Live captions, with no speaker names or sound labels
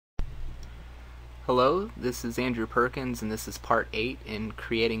Hello, this is Andrew Perkins, and this is part 8 in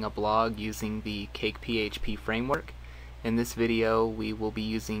creating a blog using the Cakephp framework. In this video we will be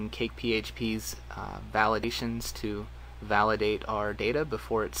using Cakephp's validations to validate our data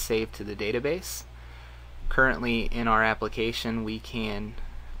before it's saved to the database. Currently in our application we can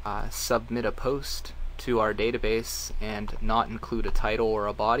submit a post to our database and not include a title or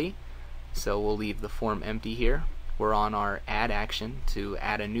a body, so we'll leave the form empty here. We're on our add action to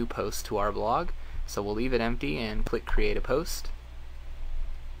add a new post to our blog, so we'll leave it empty and click create a post.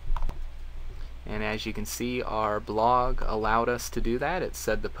 And as you can see, our blog allowed us to do that. It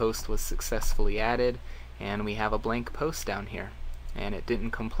said the post was successfully added, and we have a blank post down here, and it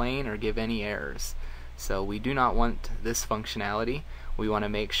didn't complain or give any errors. So we do not want this functionality. We want to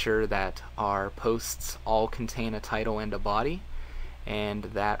make sure that our posts all contain a title and a body, and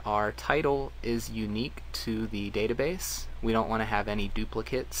that our title is unique to the database. We don't want to have any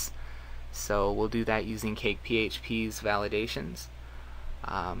duplicates, so we'll do that using Cakephp's validations.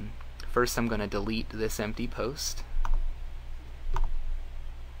 First I'm going to delete this empty post,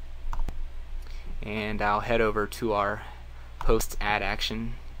 and I'll head over to our posts add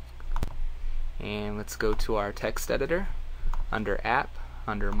action, and let's go to our text editor. Under app,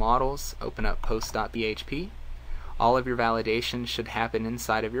 under models, open up post.php. All of your validations should happen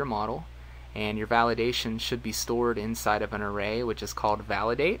inside of your model, and your validation should be stored inside of an array which is called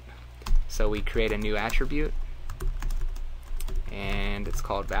validate. So we create a new attribute, and it's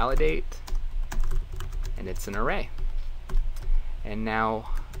called validate, and it's an array. And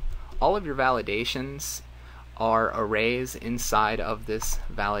now all of your validations are arrays inside of this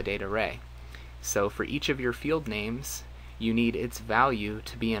validate array. So for each of your field names you need its value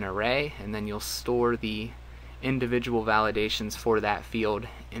to be an array, and then you'll store the individual validations for that field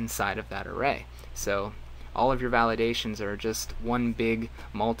inside of that array. So all of your validations are just one big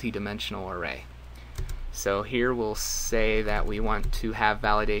multi-dimensional array. So here we'll say that we want to have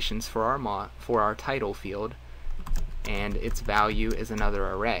validations for our title field, and its value is another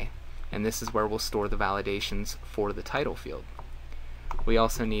array, and this is where we'll store the validations for the title field. We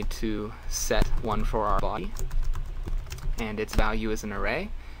also need to set one for our body, and its value is an array,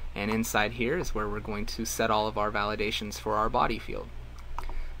 and inside here is where we're going to set all of our validations for our body field.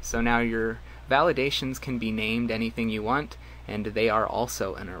 So now your validations can be named anything you want, and they are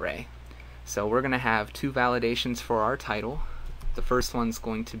also an array. So we're going to have two validations for our title. The first one's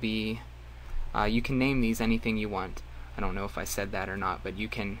going to be, you can name these anything you want. I don't know if I said that or not, but you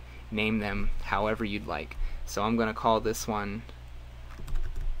can name them however you'd like. So I'm going to call this one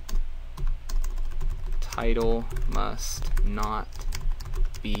title must not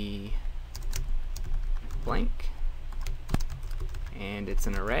be blank, and it's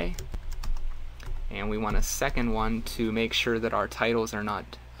an array. And we want a second one to make sure that our titles are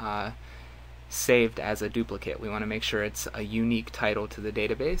not saved as a duplicate. We want to make sure it's a unique title to the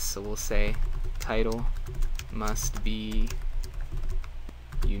database, so we'll say title must be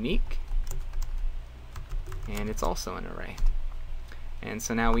unique, and it's also an array. And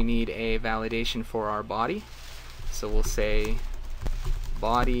so now we need a validation for our body, so we'll say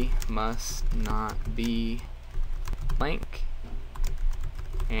body must not be blank,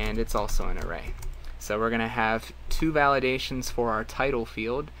 and it's also an array. So we're going to have two validations for our title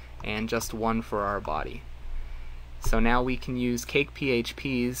field and just one for our body. So now we can use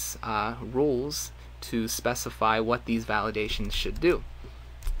Cakephp's rules to specify what these validations should do.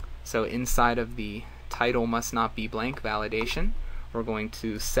 So inside of the title must not be blank validation, we're going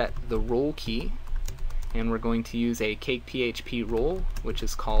to set the rule key, and we're going to use a Cakephp rule which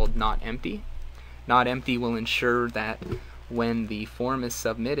is called not empty. Not empty will ensure that when the form is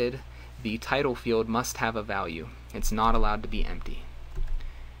submitted, the title field must have a value. It's not allowed to be empty.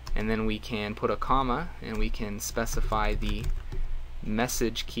 And then we can put a comma, and we can specify the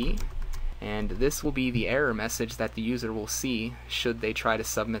message key, and this will be the error message that the user will see should they try to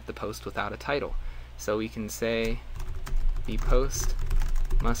submit the post without a title. So we can say the post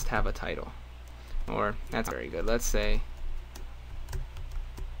must have a title, or that's very good. Let's say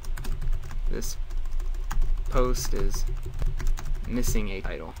this post is missing a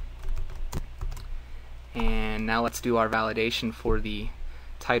title. And now let's do our validation for the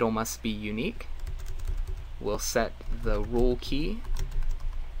title must be unique. We'll set the rule key,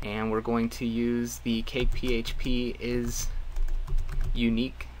 and we're going to use the Cakephp is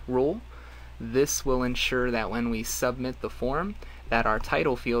unique rule. This will ensure that when we submit the form, that our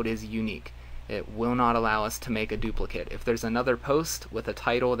title field is unique. It will not allow us to make a duplicate. If there's another post with a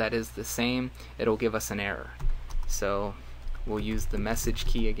title that is the same, it'll give us an error. So we'll use the message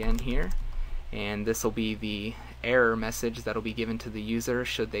key again here, and this will be the error message that'll be given to the user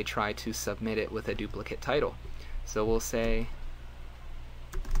should they try to submit it with a duplicate title. So we'll say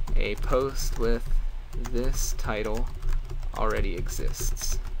a post with this title already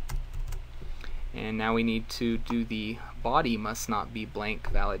exists. And now we need to do the body must not be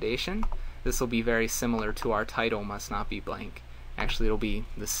blank validation. This will be very similar to our title must not be blank. Actually, it'll be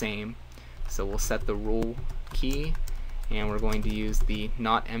the same. So we'll set the rule key, and we're going to use the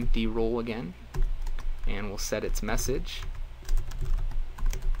not empty rule again, and we'll set its message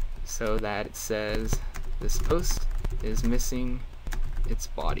so that it says this post is missing its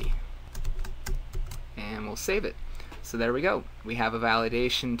body, and we'll save it. So there we go. We have a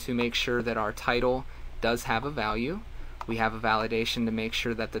validation to make sure that our title does have a value. We have a validation to make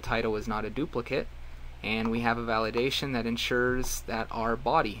sure that the title is not a duplicate, and we have a validation that ensures that our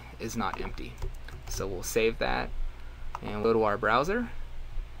body is not empty. So we'll save that and go to our browser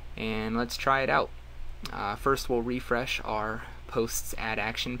and let's try it out. First we'll refresh our posts add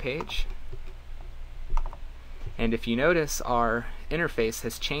action page, and if you notice, our interface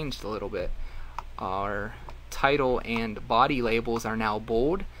has changed a little bit. Our title and body labels are now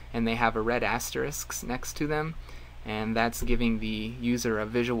bold and they have a red asterisk next to them, and that's giving the user a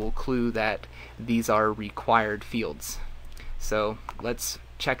visual clue that these are required fields. So let's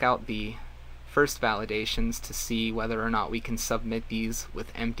check out the first validations to see whether or not we can submit these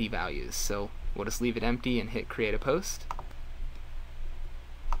with empty values. So we'll just leave it empty and hit create a post.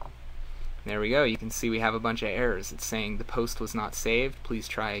 There we go. You can see we have a bunch of errors. It's saying the post was not saved, please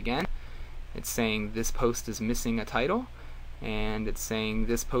try again. It's saying this post is missing a title, and it's saying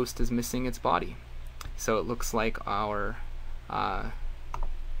this post is missing its body. So it looks like our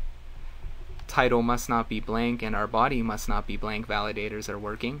title must not be blank and our body must not be blank validators are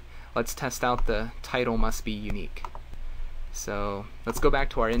working. Let's test out the title must be unique. So let's go back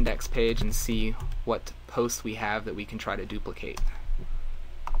to our index page and see what posts we have that we can try to duplicate.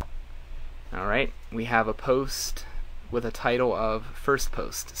 Alright, we have a post with a title of first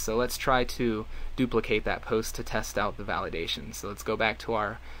post. So let's try to duplicate that post to test out the validation. So let's go back to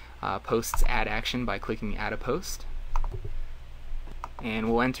our posts add action by clicking add a post, and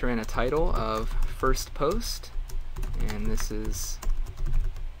we'll enter in a title of first post, and this is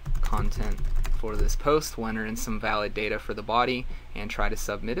content for this post. We'll enter in some valid data for the body and try to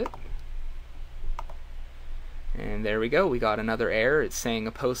submit it, and there we go. We got another error. It's saying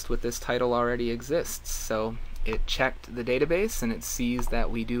a post with this title already exists. So it checked the database and it sees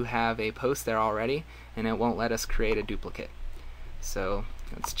that we do have a post there already, and it won't let us create a duplicate. So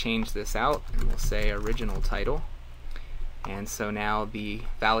let's change this out and we'll say original title, and so now the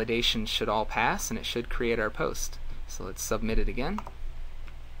validation should all pass and it should create our post. So let's submit it again.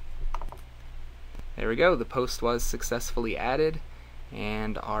 There we go, the post was successfully added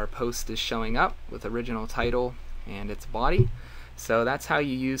and our post is showing up with original title and its body. So that's how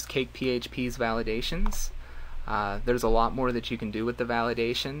you use Cakephp's validations. There's a lot more that you can do with the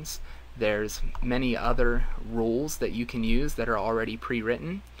validations. There's many other rules that you can use that are already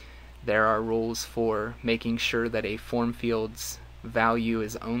pre-written. There are rules for making sure that a form field's value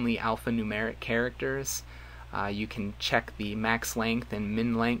is only alphanumeric characters. You can check the max length and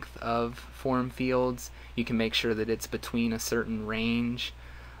min length of form fields. You can make sure that it's between a certain range.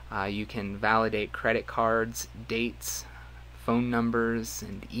 You can validate credit cards, dates, phone numbers,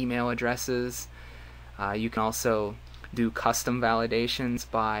 and email addresses. You can also do custom validations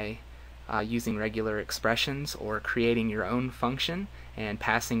by using regular expressions or creating your own function and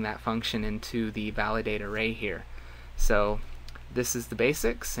passing that function into the validate array here. So this is the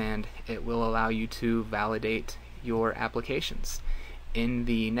basics, and it will allow you to validate your applications. In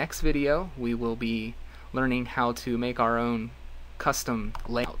the next video we will be learning how to make our own custom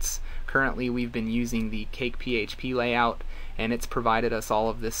layouts. Currently we've been using the Cakephp layout, and it's provided us all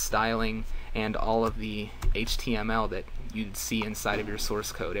of this styling and all of the HTML that you'd see inside of your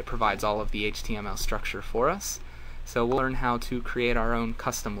source code. It provides all of the HTML structure for us. So we'll learn how to create our own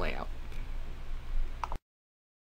custom layout.